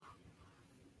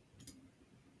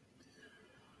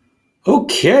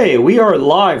Okay, we are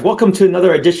live. Welcome to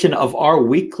another edition of our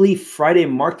weekly Friday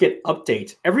market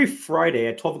update. Every Friday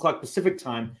at 12 o'clock Pacific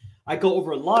time, I go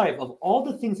over live of all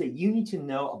the things that you need to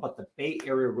know about the Bay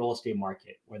Area real estate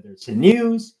market, whether it's the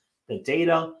news, the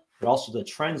data, but also the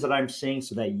trends that I'm seeing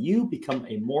so that you become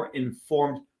a more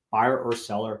informed buyer or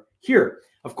seller here.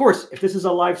 Of course, if this is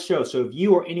a live show, so if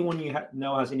you or anyone you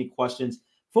know has any questions,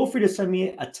 feel free to send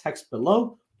me a text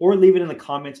below or leave it in the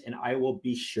comments and I will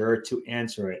be sure to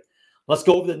answer it. Let's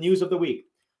go over the news of the week.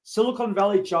 Silicon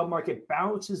Valley job market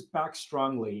bounces back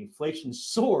strongly. Inflation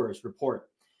soars, report.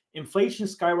 Inflation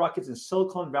skyrockets in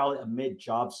Silicon Valley amid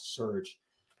jobs surge.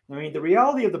 I mean, the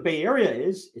reality of the Bay Area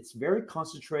is it's very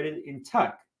concentrated in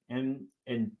tech. And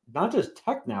not just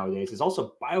tech nowadays, it's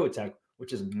also biotech,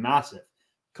 which is massive,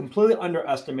 completely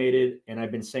underestimated. And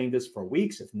I've been saying this for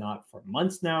weeks, if not for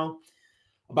months now,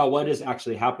 about what is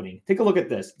actually happening. Take a look at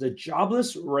this. The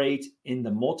jobless rate in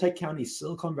the multi-county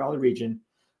Silicon Valley region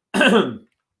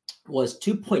was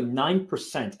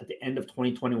 2.9% at the end of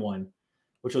 2021,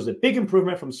 which was a big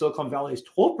improvement from Silicon Valley's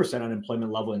 12%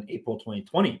 unemployment level in April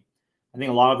 2020. I think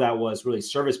a lot of that was really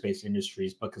service-based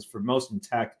industries because for most in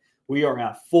tech, we are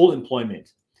at full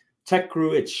employment. Tech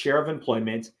grew its share of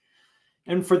employment.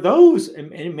 And for those,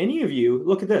 and many of you,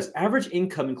 look at this: average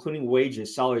income, including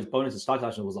wages, salaries, bonuses, stock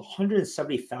options, was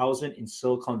 170,000 in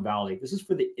Silicon Valley. This is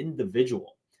for the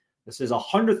individual. This is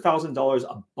 $100,000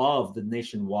 above the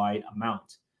nationwide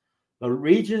amount. The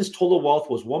region's total wealth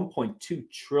was $1.2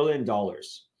 trillion.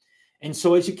 And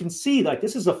so, as you can see, like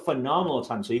this is a phenomenal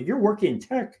time. So, if you're working in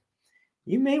tech,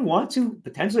 you may want to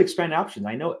potentially expand options.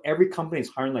 I know every company is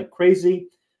hiring like crazy.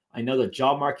 I know the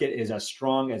job market is as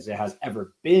strong as it has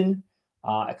ever been.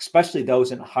 Especially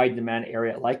those in a high demand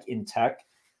area like in tech.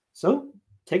 So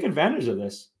take advantage of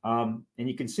this. And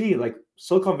you can see like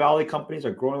Silicon Valley companies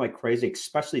are growing like crazy,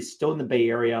 especially still in the Bay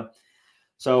Area.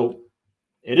 So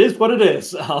it is what it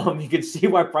is. You can see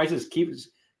why prices keep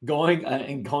going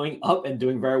and going up and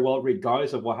doing very well,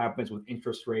 regardless of what happens with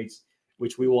interest rates,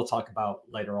 which we will talk about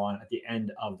later on at the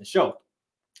end of the show.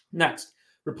 Next,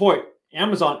 report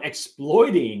Amazon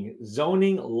exploiting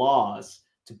zoning laws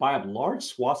to buy up large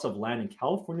swaths of land in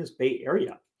California's Bay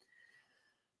Area.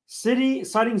 City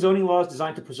citing zoning laws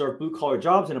designed to preserve blue-collar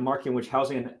jobs in a market in which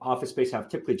housing and office space have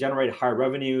typically generated higher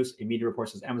revenues. A media report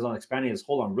says Amazon expanding its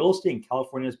hold on real estate in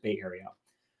California's Bay Area.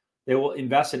 They will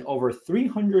invest in over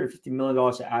 $350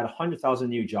 million to add 100,000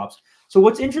 new jobs. So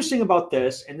what's interesting about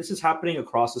this, and this is happening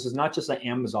across, this is not just an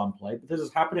Amazon play, but this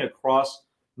is happening across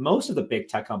most of the big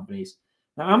tech companies.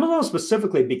 Now, Amazon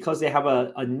specifically, because they have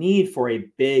a need for a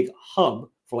big hub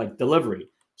for like delivery.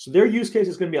 So their use case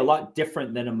is going to be a lot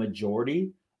different than a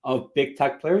majority of big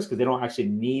tech players because they don't actually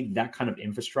need that kind of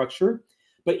infrastructure.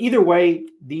 But either way,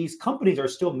 these companies are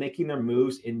still making their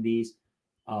moves in these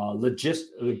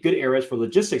good areas for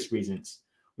logistics reasons.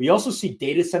 We also see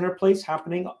data center plays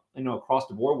happening, across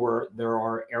the board where there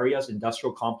are areas,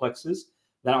 industrial complexes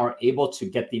that are able to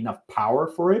get enough power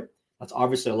for it. That's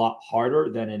obviously a lot harder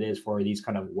than it is for these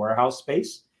kind of warehouse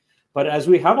space. But as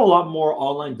we have a lot more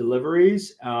online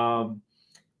deliveries,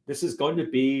 this is going to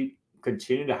be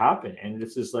continuing to happen, and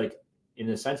this is like, in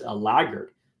a sense, a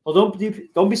laggard. Well,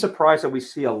 don't be surprised that we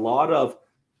see a lot of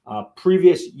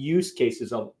previous use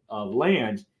cases of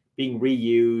land being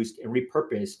reused and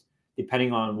repurposed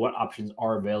depending on what options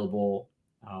are available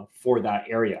for that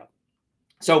area.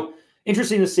 So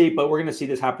interesting to see, but we're going to see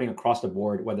this happening across the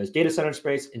board, whether it's data center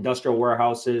space, industrial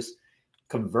warehouses,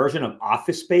 conversion of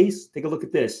office space. Take a look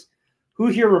at this. Who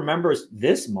here remembers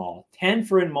this mall,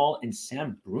 Tanforan Mall in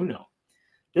San Bruno?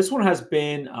 This one has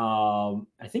been,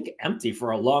 I think, empty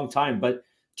for a long time. But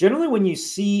generally, when you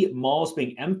see malls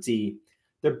being empty,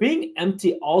 they're being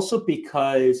empty also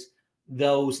because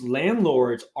those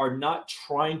landlords are not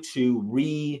trying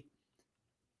to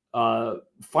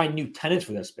find new tenants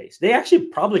for that space. They actually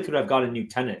probably could have gotten new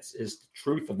tenants, is the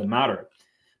truth of the matter.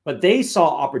 But they saw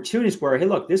opportunities where, hey,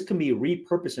 look, this can be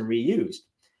repurposed and reused.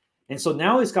 And so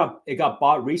now it got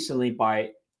bought recently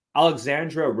by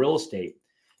Alexandria Real Estate.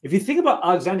 If you think about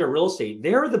Alexandria Real Estate,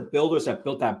 they're the builders that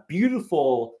built that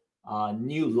beautiful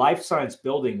new life science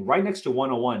building right next to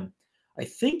 101. I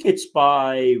think it's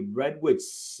by Redwood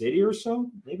City or so.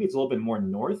 Maybe it's a little bit more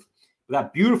north. But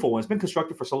that beautiful one, it's been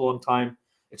constructed for so long time.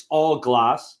 It's all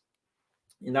glass,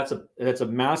 and that's a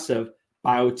massive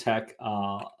biotech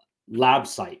lab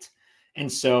site.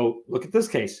 And so look at this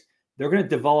case. They're going to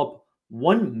develop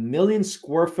 1 million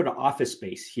square foot of office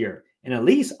space here and at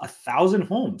least 1,000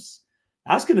 homes.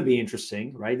 That's going to be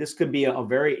interesting, right? This could be a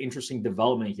very interesting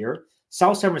development here.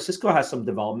 South San Francisco has some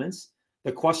developments.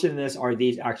 The question is, are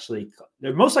these actually,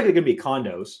 they're most likely going to be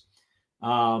condos.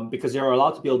 because they're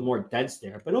allowed to build more dense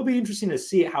there. But it'll be interesting to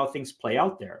see how things play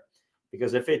out there,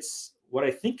 because if it's what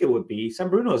I think it would be, San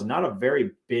Bruno is not a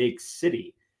very big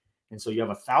city. And so you have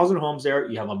 1,000 homes there.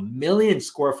 You have 1,000,000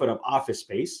 square foot of office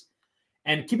space.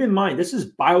 And keep in mind, this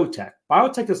is biotech.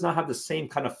 Biotech does not have the same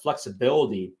kind of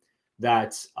flexibility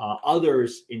that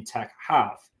others in tech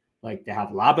have. Like they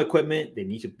have lab equipment, they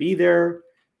need to be there.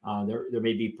 There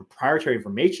may be proprietary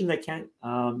information that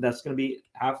that's going to be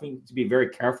having to be very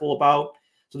careful about.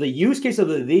 So the use case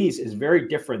of these is very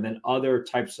different than other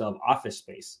types of office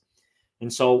space.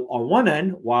 And so on one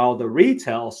end, while the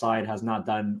retail side has not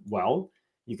done well,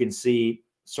 you can see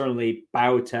certainly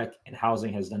biotech and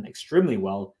housing has done extremely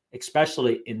well,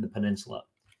 especially in the peninsula.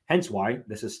 Hence why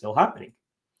this is still happening.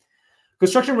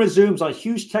 Construction resumes on a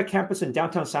huge tech campus in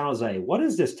downtown San Jose. What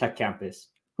is this tech campus?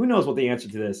 Who knows what the answer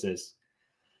to this is?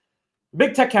 The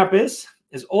big tech campus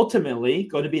is ultimately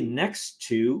going to be next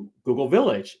to Google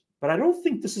Village, but I don't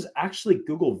think this is actually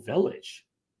Google Village.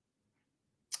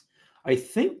 I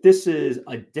think this is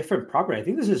a different property. I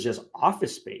think this is just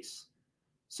office space.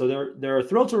 So they're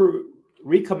thrilled to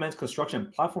recommence construction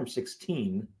on Platform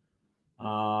 16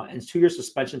 and 2-year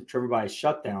suspension triggered by a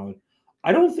shutdown.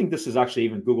 I don't think this is actually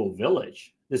even Google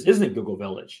Village. This isn't Google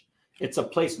Village. It's a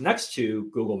place next to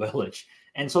Google Village.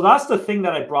 And so that's the thing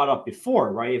that I brought up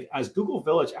before, right? As Google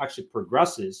Village actually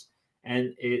progresses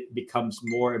and it becomes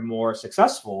more and more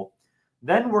successful,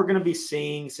 then we're going to be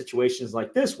seeing situations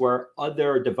like this where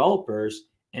other developers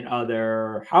and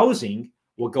other housing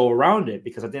will go around it.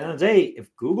 Because at the end of the day,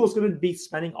 if Google's going to be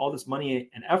spending all this money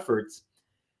and efforts,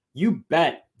 you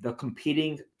bet the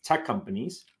competing tech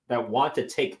companies that want to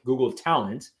take Google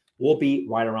talent will be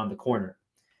right around the corner.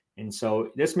 And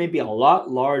so this may be a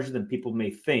lot larger than people may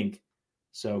think.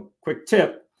 So quick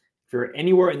tip, if you're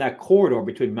anywhere in that corridor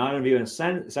between Mountain View and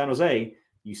San Jose,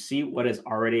 you see what is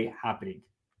already happening.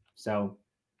 So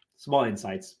small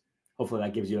insights. Hopefully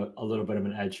that gives you a little bit of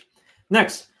an edge.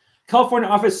 Next, California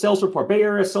office sales report. Bay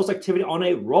Area sales activity on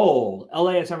a roll.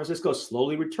 LA and San Francisco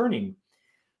slowly returning.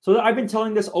 So I've been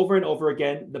telling this over and over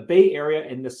again. The Bay Area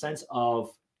in the sense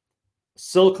of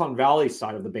Silicon Valley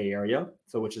side of the Bay Area,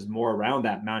 so which is more around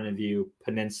that Mountain View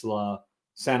Peninsula,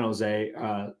 San Jose,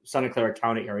 Santa Clara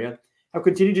County area, have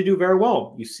continued to do very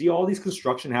well. You see all these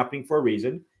construction happening for a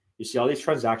reason. You see all these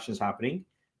transactions happening.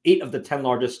 8 of the 10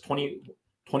 largest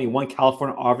 2021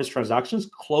 California office transactions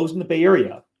closed in the Bay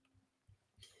Area.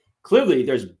 Clearly,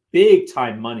 there's big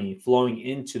time money flowing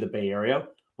into the Bay Area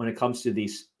when it comes to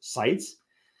these sites,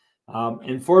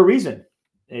 and for a reason.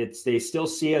 They still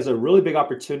see as a really big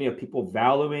opportunity of people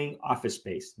valuing office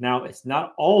space. Now, it's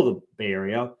not all the Bay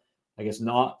Area. Like it's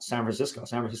not San Francisco.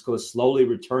 San Francisco is slowly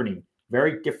returning.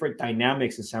 Very different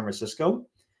dynamics in San Francisco.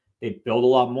 They build a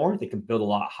lot more. They can build a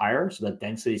lot higher. So the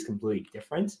density is completely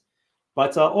different.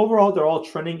 But overall, they're all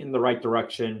trending in the right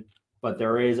direction. But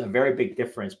there is a very big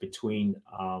difference between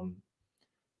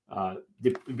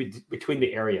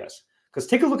the areas. Because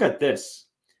take a look at this.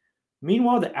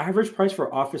 Meanwhile, the average price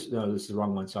for office, no, this is the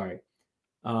wrong one, sorry.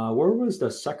 Where was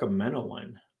the Sacramento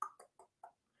one?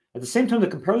 At the same time, the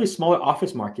comparatively smaller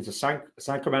office markets of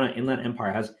Sacramento Inland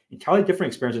Empire has entirely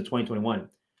different experience in 2021.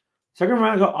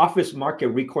 Sacramento office market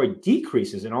recorded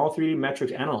decreases in all 3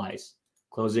 metrics analyzed,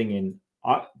 closing in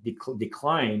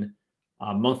decline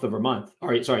month over month,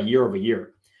 or sorry, year over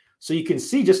year. So you can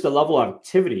see just the level of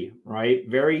activity, right?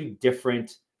 Very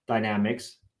different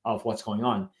dynamics of what's going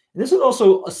on. And this is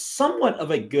also a somewhat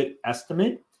of a good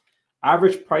estimate.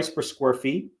 Average price per square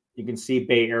feet. You can see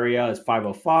Bay Area is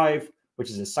 505, which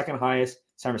is the second highest.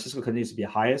 San Francisco continues to be the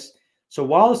highest. So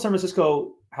while San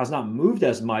Francisco has not moved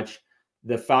as much,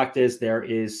 the fact is there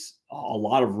is a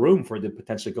lot of room for it to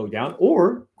potentially go down,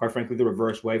 or quite frankly, the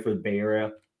reverse way for the Bay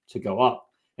Area to go up.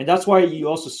 And that's why you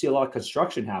also see a lot of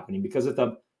construction happening, because if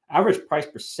the average price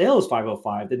per sale is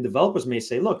 505, then developers may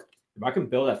say, look, if I can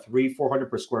build at 300-400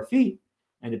 per square feet,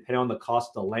 and depending on the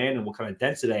cost of the land and what kind of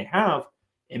density I have,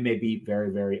 it may be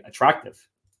very, very attractive.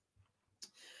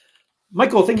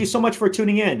 Michael, thank you so much for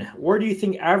tuning in. Where do you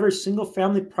think average single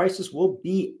family prices will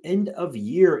be end of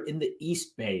year in the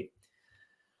East Bay?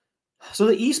 So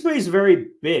the East Bay is very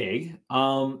big.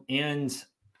 And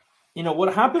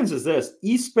what happens is this: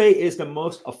 East Bay is the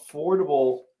most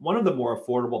affordable, one of the more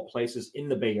affordable places in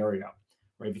the Bay Area,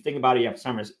 right? If you think about it, you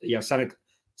have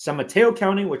San Mateo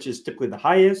County, which is typically the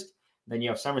highest. Then you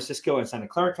have San Francisco and Santa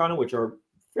Clara County, which are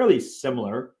fairly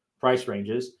similar price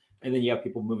ranges. And then you have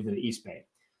people moving to the East Bay.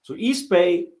 So East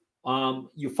Bay,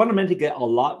 you fundamentally get a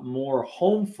lot more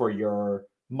home for your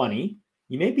money.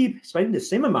 You may be spending the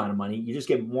same amount of money. You just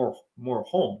get more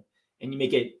home. And you may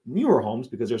get newer homes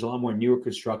because there's a lot more newer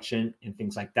construction and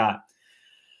things like that.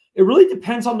 It really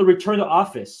depends on the return to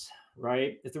office,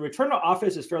 right? If the return to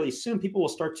office is fairly soon, people will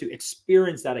start to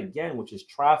experience that again, which is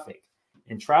traffic.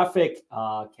 And traffic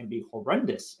can be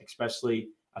horrendous, especially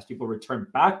as people return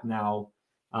back now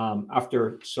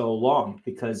after so long.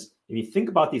 Because if you think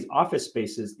about these office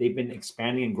spaces, they've been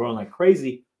expanding and growing like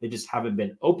crazy. They just haven't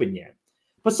been open yet.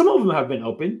 But some of them have been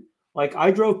open. Like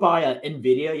I drove by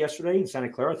NVIDIA yesterday in Santa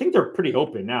Clara. I think they're pretty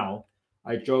open now.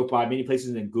 I drove by many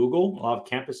places in Google. A lot of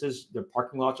campuses, their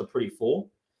parking lots are pretty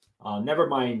full. Never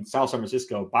mind South San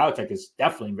Francisco. Biotech is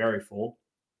definitely very full.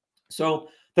 So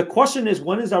the question is,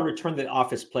 when does our return to the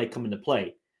office play come into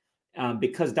play?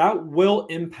 Because that will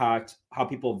impact how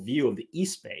people view of the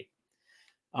East Bay.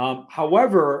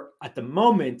 However, at the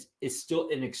moment, it's still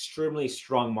an extremely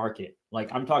strong market. Like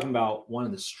I'm talking about one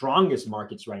of the strongest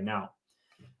markets right now.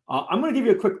 I'm going to give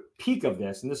you a quick peek of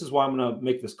this, and this is why I'm going to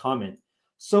make this comment.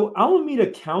 So Alameda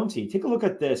County, take a look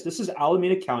at this. This is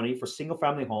Alameda County for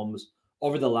single-family homes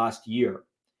over the last year.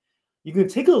 You can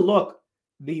take a look.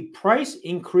 The price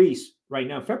increase right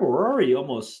now, February, we're already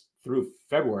almost through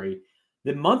February.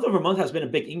 The month over month has been a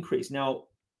big increase. Now,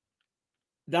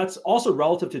 that's also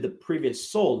relative to the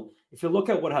previous sold. If you look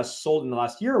at what has sold in the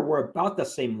last year, we're about the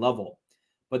same level.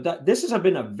 But this has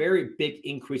been a very big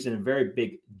increase and a very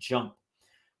big jump,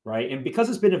 right? And because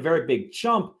it's been a very big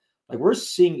jump, like we're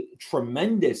seeing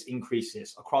tremendous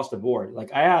increases across the board.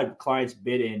 Like I had clients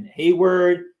bid in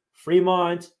Hayward,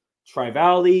 Fremont,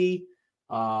 Tri-Valley,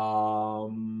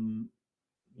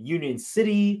 Union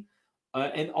City,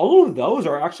 and all of those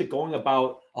are actually going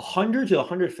about 100 to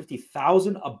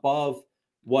 150,000 above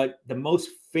what the most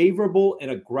favorable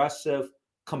and aggressive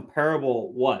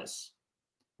comparable was,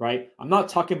 right? I'm not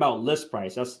talking about list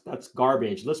price. That's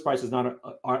garbage. List price is not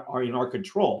are in our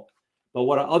control. But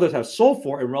what others have sold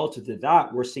for, and relative to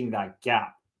that, we're seeing that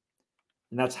gap.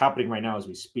 And that's happening right now as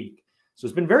we speak. So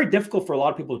it's been very difficult for a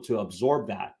lot of people to absorb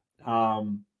that.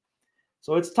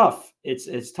 So it's tough.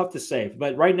 It's tough to say.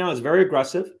 But right now it's very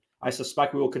aggressive. I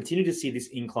suspect we will continue to see these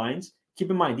inclines. Keep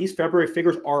in mind, these February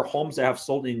figures are homes that have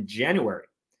sold in January.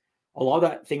 A lot of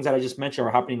that things that I just mentioned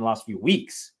are happening in the last few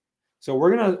weeks. So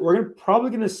we're probably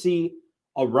gonna see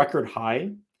a record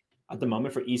high at the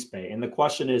moment for East Bay. And the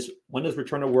question is, when does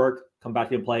return to work come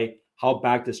back into play? How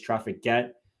back does traffic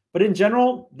get? But in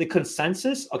general, the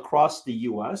consensus across the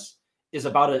US is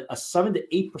about a 7 to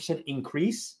 8%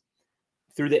 increase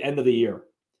through the end of the year.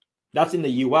 That's in the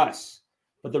US.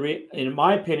 But in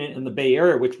my opinion, in the Bay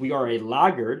Area, which we are a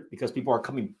laggard because people are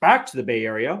coming back to the Bay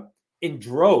Area in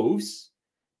droves,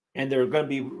 and they're going to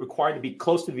be required to be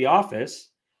close to the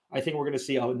office, I think we're going to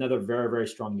see another very, very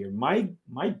strong year. My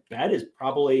bet is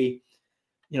probably,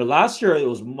 last year it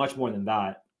was much more than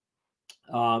that.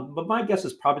 But my guess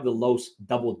is probably the low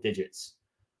double digits.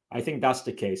 I think that's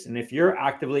the case. And if you're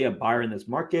actively a buyer in this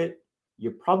market,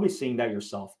 you're probably seeing that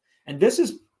yourself. And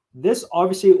this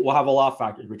obviously will have a lot of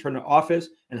factors: return to office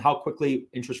and how quickly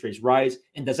interest rates rise.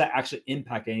 And does that actually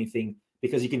impact anything?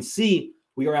 Because you can see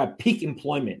we are at peak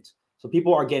employment. So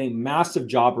people are getting massive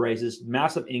job raises,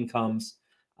 massive incomes.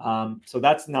 So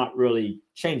that's not really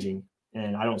changing.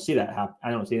 And I don't see that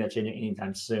I don't see that changing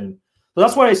anytime soon. So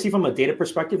that's what I see from a data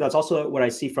perspective. That's also what I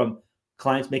see from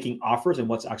clients making offers and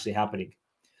what's actually happening.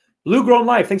 Blue Grown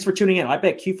Life, thanks for tuning in. I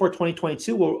bet Q4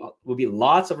 2022 will be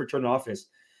lots of return to office.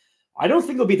 I don't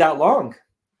think it'll be that long.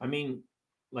 I mean,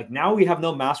 like now we have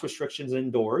no mask restrictions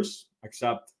indoors,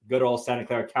 except good old Santa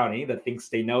Clara County that thinks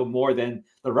they know more than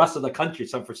the rest of the country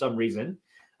for some reason.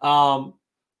 But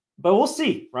we'll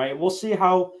see, right? We'll see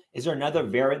is there another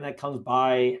variant that comes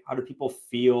by? How do people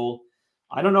feel?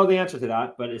 I don't know the answer to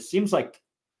that, but it seems like,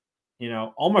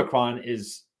 Omicron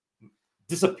is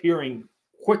disappearing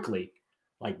quickly,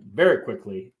 like very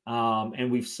quickly.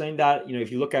 And we've seen that,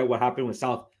 if you look at what happened with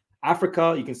South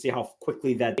Africa, you can see how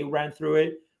quickly that they ran through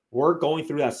it. We're going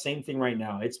through that same thing right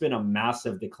now. It's been a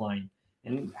massive decline.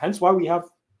 And hence why we have,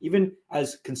 even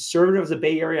as conservative as the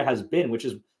Bay Area has been, which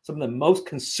is some of the most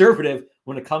conservative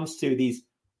when it comes to these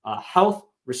health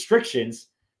restrictions,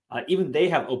 even they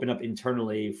have opened up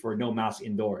internally for no mask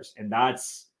indoors. And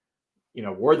that's,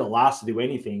 we're the last to do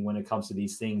anything when it comes to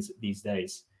these things these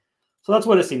days. So that's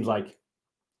what it seems like.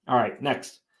 All right,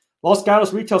 next. Los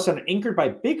Gatos Retail Center, anchored by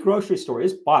big grocery store,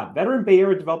 is bought. Veteran Bay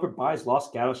Area developer buys Los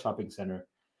Gatos Shopping Center.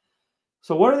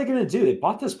 So what are they going to do? They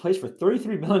bought this place for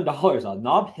 $33 million on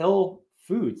Nob Hill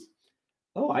Foods.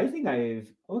 Oh, I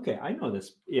know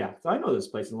this. Yeah, I know this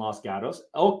place in Los Gatos.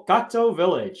 El Gato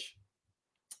Village.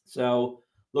 So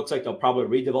looks like they'll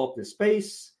probably redevelop this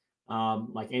space.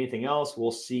 Like anything else,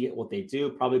 we'll see what they do.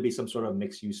 Probably be some sort of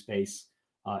mixed-use space,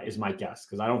 is my guess.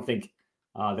 Because I don't think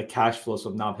the cash flows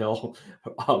of Nob Hill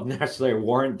necessarily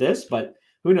warrant this. But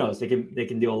who knows? They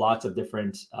can do lots of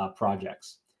different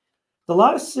projects. The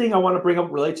last thing I want to bring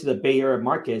up related to the Bay Area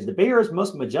market is the Bay Area's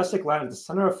most majestic land at the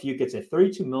center of Phuket gets a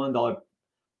 $32 million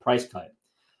price cut.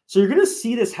 So you're going to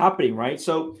see this happening, right?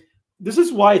 So this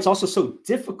is why it's also so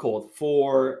difficult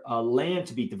for land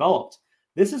to be developed.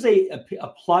 This is a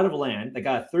plot of land that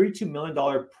got a $32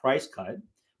 million price cut,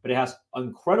 but it has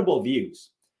incredible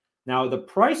views. Now, the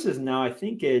price is now, I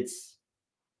think it's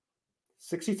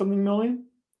 60 something million.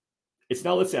 It's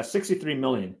now, let's say, 63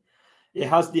 million. It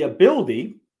has the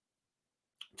ability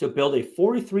to build a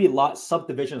 43 lot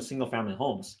subdivision of single family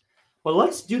homes. But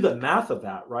let's do the math of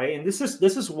that, right? And this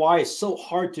is why it's so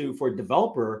hard for a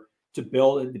developer to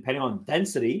build, depending on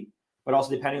density, but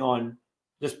also depending on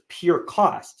just pure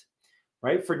cost,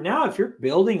 right? For now, if you're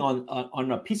building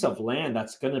on a piece of land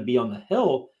that's going to be on the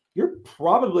hill, you're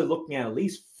probably looking at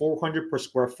least 400 per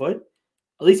square foot,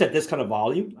 at least at this kind of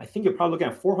volume. I think you're probably looking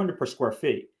at 400 per square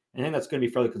feet. I think that's going to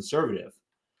be fairly conservative.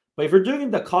 But if you're doing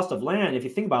the cost of land, if you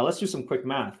think about it, let's do some quick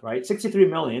math, right? 63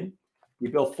 million, you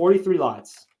build 43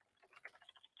 lots.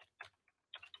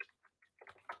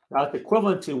 That's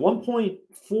equivalent to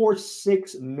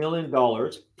 $1.46 million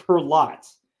per lot.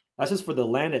 That's just for the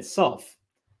land itself.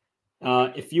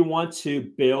 If you want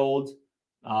to build,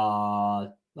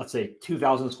 let's say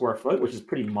 2,000 square foot, which is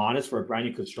pretty modest for a brand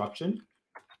new construction,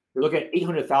 you're looking at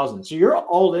 800,000. So you're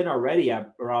all in already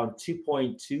at around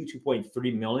 2.2,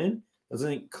 2.3 million.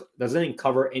 Doesn't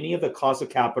cover any of the cost of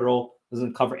capital,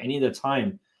 doesn't cover any of the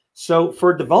time. So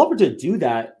for a developer to do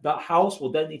that, the house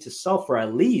will then need to sell for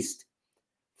at least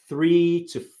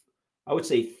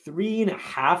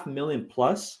 3.5 million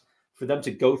plus for them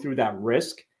to go through that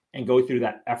risk and go through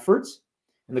that effort.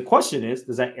 And the question is,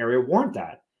 does that area warrant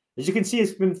that? As you can see,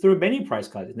 it's been through many price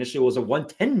cuts. Initially, it was a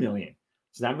 110 million.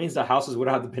 So that means the houses would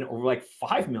have been over like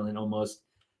 5 million almost.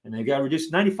 And they got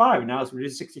reduced to 95. And now it's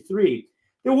reduced to 63.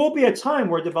 There will be a time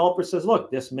where a developer says,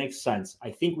 look, this makes sense. I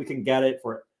think we can get it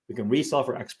we can resell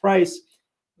for X price.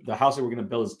 The house that we're going to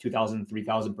build is 2,000,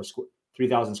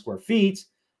 3,000 square feet.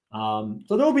 So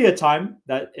there will be a time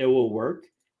that it will work.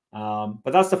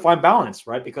 But that's the fine balance,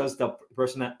 right? Because the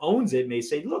person that owns it may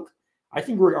say, look, I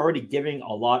think we're already giving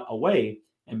a lot away.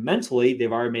 And mentally,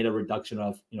 they've already made a reduction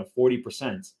of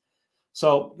 40%.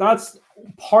 So that's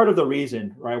part of the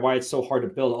reason, right, why it's so hard to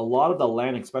build. A lot of the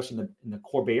land, especially in the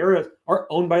core Bay Area, are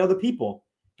owned by other people.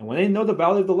 And when they know the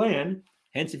value of the land,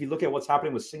 hence, if you look at what's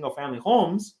happening with single-family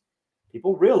homes,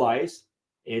 people realize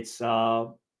it's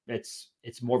more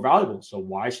valuable. So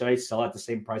why should I sell at the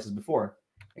same price as before,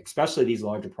 especially these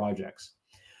larger projects?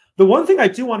 The one thing I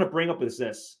do want to bring up is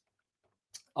this.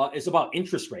 It's about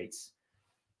interest rates.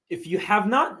 If you have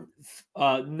not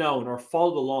known or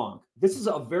followed along, this is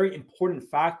a very important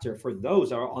factor for those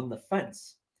that are on the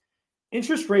fence.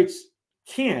 Interest rates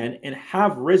can and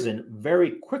have risen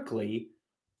very quickly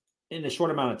in a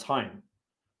short amount of time,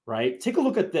 right? Take a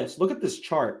look at this. Look at this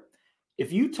chart.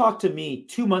 If you talked to me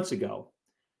 2 months ago,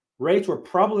 rates were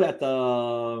probably at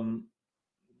the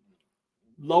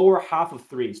lower half of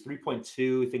threes,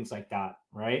 3.2, things like that,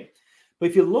 right? But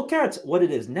if you look at what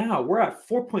it is now, we're at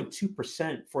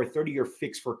 4.2% for a 30-year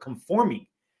fix for conforming.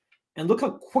 And look how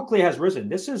quickly it has risen.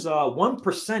 This is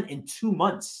 1% in 2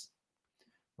 months,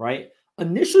 right?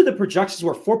 Initially, the projections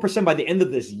were 4% by the end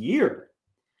of this year.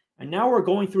 And now we're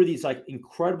going through these like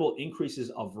incredible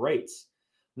increases of rates.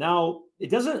 Now,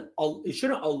 it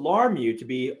shouldn't alarm you to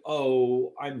be,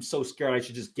 oh, I'm so scared I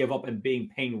should just give up and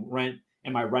paying rent,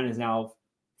 and my rent is now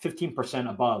 15%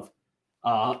 above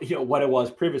what it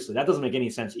was previously. That doesn't make any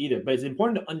sense either. But it's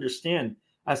important to understand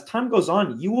as time goes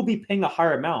on, you will be paying a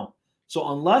higher amount.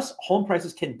 So unless home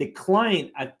prices can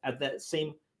decline at that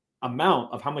same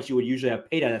amount of how much you would usually have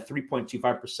paid at a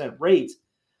 3.25% rate,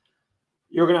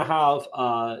 you're going to have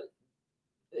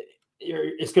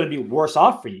it's going to be worse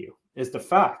off for you, is the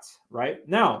fact, right?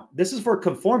 Now, this is for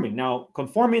conforming. Now,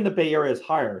 conforming in the Bay Area is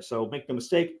higher. So make no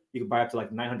mistake, you can buy up to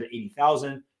like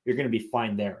 980,000. You're going to be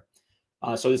fine there.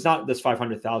 So it's not this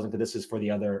 500,000 because this is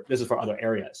for other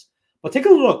areas. But take a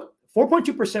look,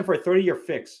 4.2% for a 30-year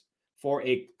fix for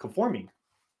a conforming.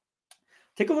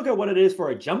 Take a look at what it is for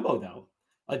a jumbo though.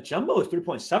 A jumbo is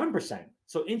 3.7%.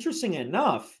 So interesting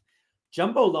enough,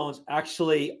 jumbo loans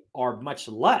actually are much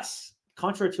less,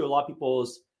 contrary to a lot of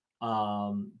people's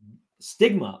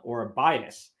stigma or a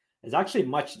bias. It's actually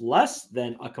much less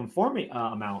than a conforming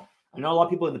amount. I know a lot of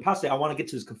people in the past say, I want to get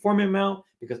to this conforming amount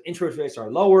because interest rates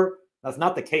are lower. That's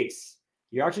not the case.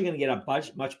 You're actually going to get a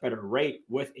much better rate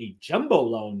with a jumbo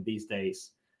loan these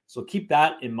days. So keep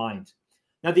that in mind.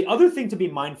 Now, the other thing to be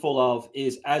mindful of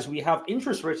is as we have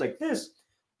interest rates like this,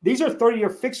 these are 30-year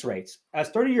fixed rates. As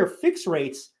 30-year fixed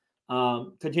rates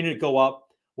continue to go up,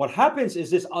 What happens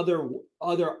is this other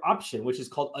option, which is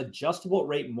called adjustable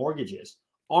rate mortgages,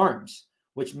 ARMs,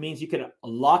 which means you can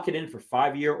lock it in for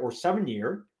 5 year or 7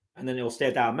 year, and then it will stay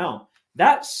at that amount.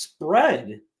 That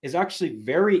spread is actually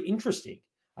very interesting.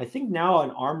 I think now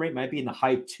an ARM rate might be in the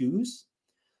high twos.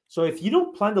 So if you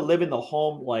don't plan to live in the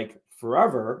home like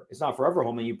forever, it's not forever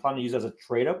home, and you plan to use it as a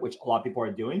trade up, which a lot of people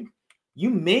are doing, you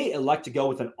may elect to go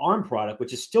with an ARM product,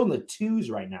 which is still in the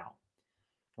twos right now,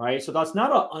 right? So that's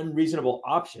not an unreasonable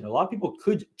option. A lot of people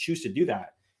could choose to do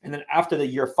that. And then after the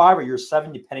year 5 or year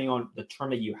 7, depending on the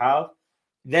term that you have,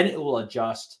 then it will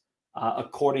adjust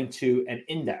according to an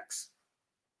index.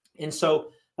 And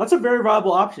so that's a very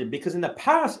viable option, because in the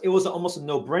past, it was almost a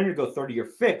no-brainer to go 30-year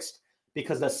fixed,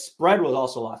 because the spread was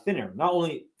also a lot thinner. Not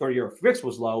only 30-year fixed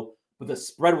was low, but the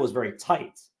spread was very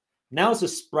tight. Now, as the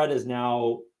spread is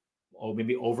now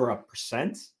maybe over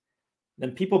 1%,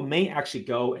 then people may actually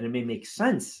go, and it may make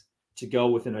sense to go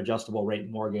with an adjustable rate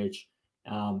mortgage.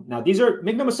 Now, these are,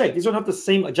 make no mistake, these are not the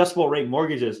same adjustable rate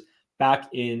mortgages back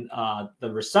in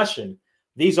the recession.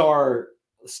 These are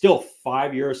still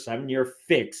 5-year, 7-year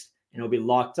fixed, and it'll be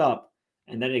locked up,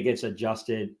 and then it gets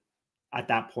adjusted at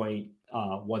that point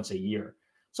once a year.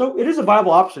 So it is a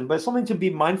viable option, but it's something to be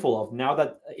mindful of now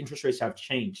that interest rates have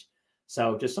changed.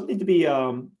 So just something to be,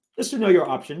 just to know your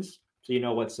options, so you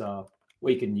know what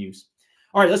you can use.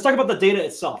 All right, let's talk about the data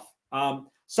itself.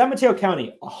 San Mateo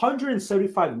County,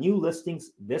 175 new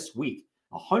listings this week,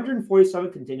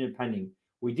 147 contingent pending.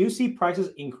 We do see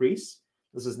prices increase.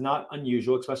 This is not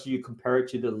unusual, especially you compare it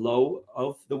to the low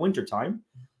of the winter time.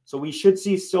 So we should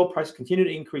see still prices continue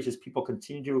to increase as people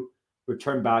continue to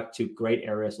return back to great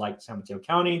areas like San Mateo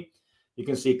County. You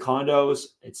can see condos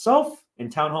itself and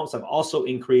townhomes have also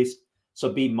increased. So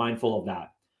be mindful of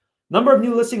that. Number of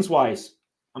new listings wise,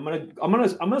 I'm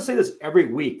gonna say this every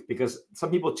week, because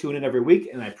some people tune in every week,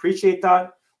 and I appreciate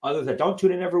that. Others that don't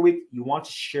tune in every week, you want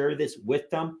to share this with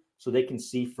them so they can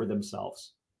see for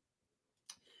themselves.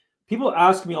 People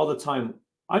ask me all the time,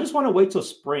 I just want to wait till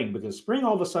spring, because spring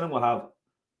all of a sudden will have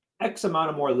X amount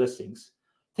of more listings.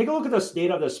 Take a look at the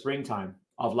data of the springtime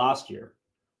of last year,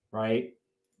 right?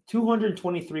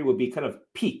 223 would be kind of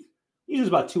peak. Usually it's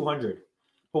about 200.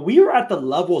 But we are at the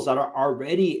levels that are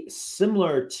already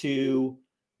similar to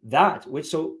that, which,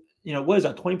 so, what is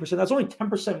that, 20%? That's only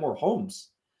 10% more homes.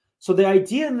 So the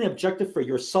idea and the objective for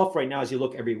yourself right now, as you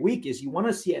look every week, is you want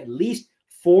to see at least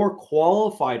 4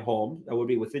 qualified homes that would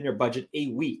be within your budget a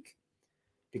week.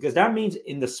 Because that means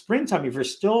in the springtime, if you're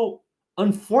still,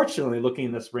 unfortunately, looking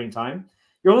in the springtime,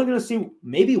 you're only going to see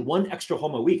maybe 1 extra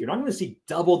home a week. You're not going to see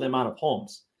double the amount of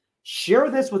homes.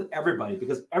 Share this with everybody,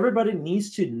 because everybody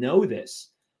needs to know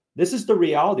this. This is the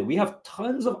reality. We have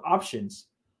tons of options.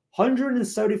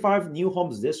 175 new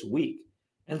homes this week.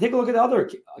 And take a look at the other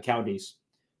counties,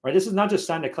 right? This is not just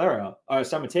San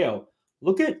Mateo.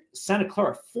 Look at Santa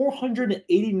Clara,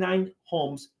 489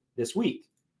 homes this week.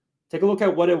 Take a look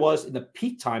at what it was in the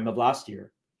peak time of last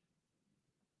year.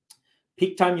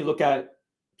 Peak time, you look at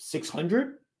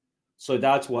 600. So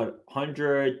that's what,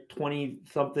 120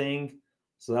 something.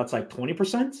 So that's like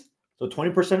 20%. So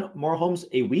 20% more homes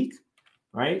a week,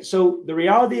 right? So the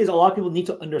reality is, a lot of people need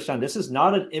to understand this is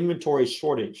not an inventory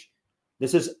shortage.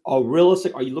 This is a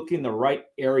realistic, are you looking in the right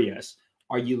areas?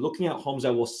 Are you looking at homes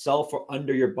that will sell for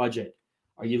under your budget?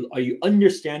 Are you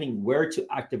understanding where to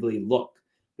actively look?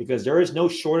 Because there is no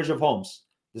shortage of homes.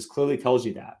 This clearly tells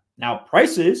you that. Now,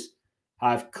 prices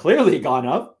have clearly gone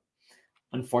up,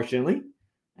 unfortunately,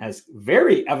 has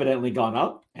very evidently gone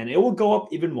up, and it will go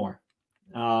up even more.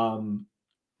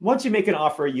 Once you make an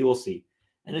offer, you will see.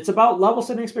 And it's about level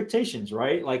setting expectations,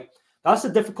 right? Like, that's the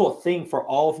difficult thing for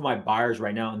all of my buyers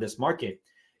right now in this market.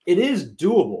 It is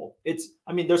doable.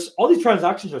 There's all these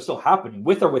transactions are still happening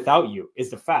with or without you, is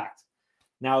the fact.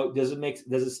 Now, does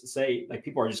it say like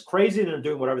people are just crazy and they're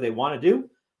doing whatever they want to do?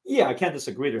 Yeah, I can't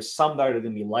disagree. There's some that are going to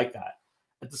be like that.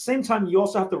 At the same time, you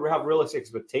also have to have realistic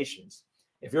expectations.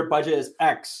 If your budget is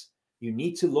X, you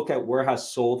need to look at where it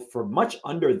has sold for much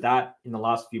under that in the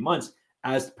last few months,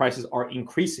 as prices are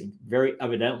increasing, very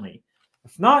evidently.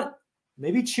 If not,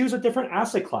 maybe choose a different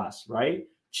asset class, right?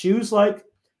 Choose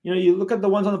you look at the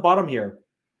ones on the bottom here,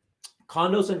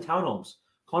 condos and townhomes.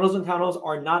 Condos and townhomes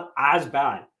are not as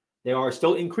bad. They are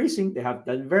still increasing. They have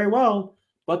done very well,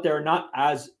 but they're not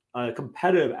as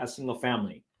competitive as single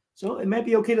family. So it might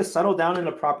be okay to settle down in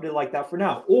a property like that for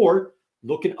now, or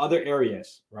look in other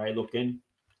areas, right?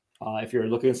 If you're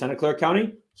looking in Santa Clara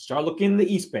County, start looking in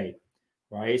the East Bay,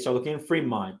 right? Start looking in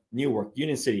Fremont, Newark,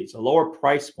 Union City. It's a lower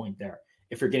price point there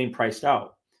if you're getting priced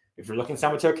out. If you're looking in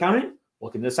San Mateo County,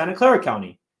 look into Santa Clara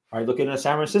County, right? Look into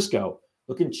San Francisco.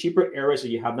 Look in cheaper areas that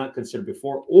you have not considered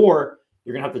before, or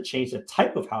you're going to have to change the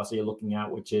type of house that you're looking at,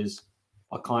 which is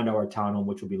a condo or a townhome,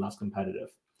 which will be less competitive.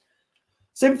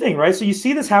 Same thing, right? So you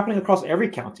see this happening across every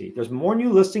county. There's more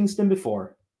new listings than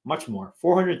before, much more.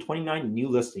 429 new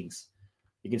listings.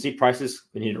 You can see prices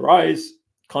continue to rise.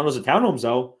 Condos and townhomes,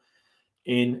 though,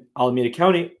 in Alameda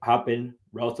County have been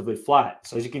relatively flat.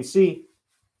 So as you can see,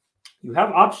 you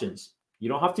have options. You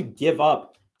don't have to give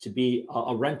up to be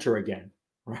a renter again,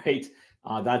 right?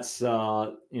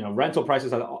 Rental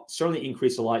prices have certainly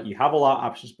increased a lot. You have a lot of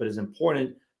options, but it's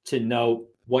important to know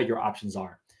what your options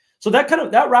are. So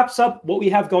that wraps up what we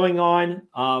have going on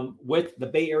with the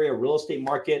Bay Area real estate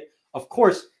market. Of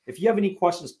course, if you have any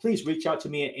questions, please reach out to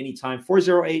me at any time.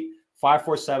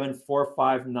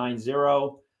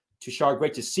 408-547-4590. Tushar,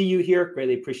 great to see you here.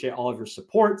 Greatly appreciate all of your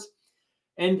support.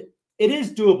 And it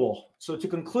is doable. So to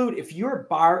conclude, if you're a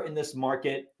buyer in this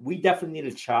market, we definitely need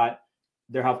to chat.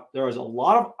 There is a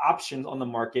lot of options on the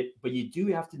market, but you do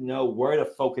have to know where to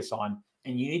focus on.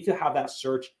 And you need to have that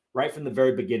search right from the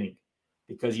very beginning,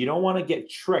 because you don't want to get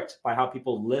tricked by how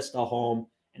people list a home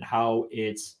and how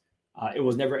it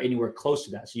was never anywhere close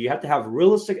to that. So you have to have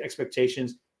realistic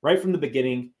expectations right from the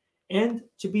beginning and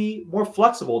to be more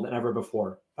flexible than ever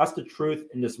before. That's the truth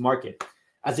in this market.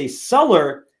 As a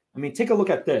seller, I mean, take a look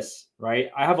at this, right?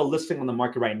 I have a listing on the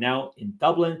market right now in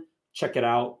Dublin. Check it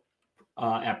out.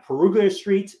 At Perugia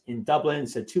Street in Dublin.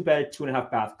 It's a 2-bed,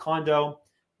 2.5-bath condo.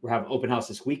 We have open house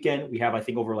this weekend. We have, I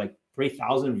think, over like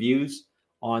 3,000 views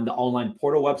on the online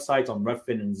portal websites on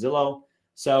Redfin and Zillow.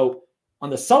 So on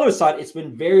the seller side, it's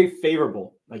been very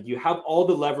favorable. Like, you have all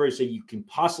the leverage that you can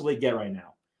possibly get right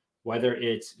now, whether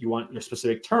it's you want your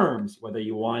specific terms, whether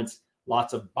you want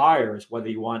lots of buyers, whether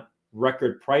you want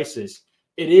record prices.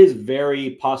 It is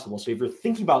very possible. So if you're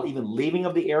thinking about even leaving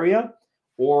of the area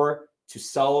or to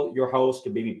sell your house to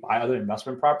maybe buy other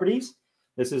investment properties,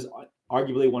 this is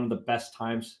arguably one of the best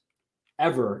times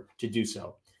ever to do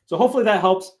so. So hopefully that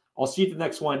helps. I'll see you at the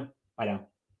next one. Bye now.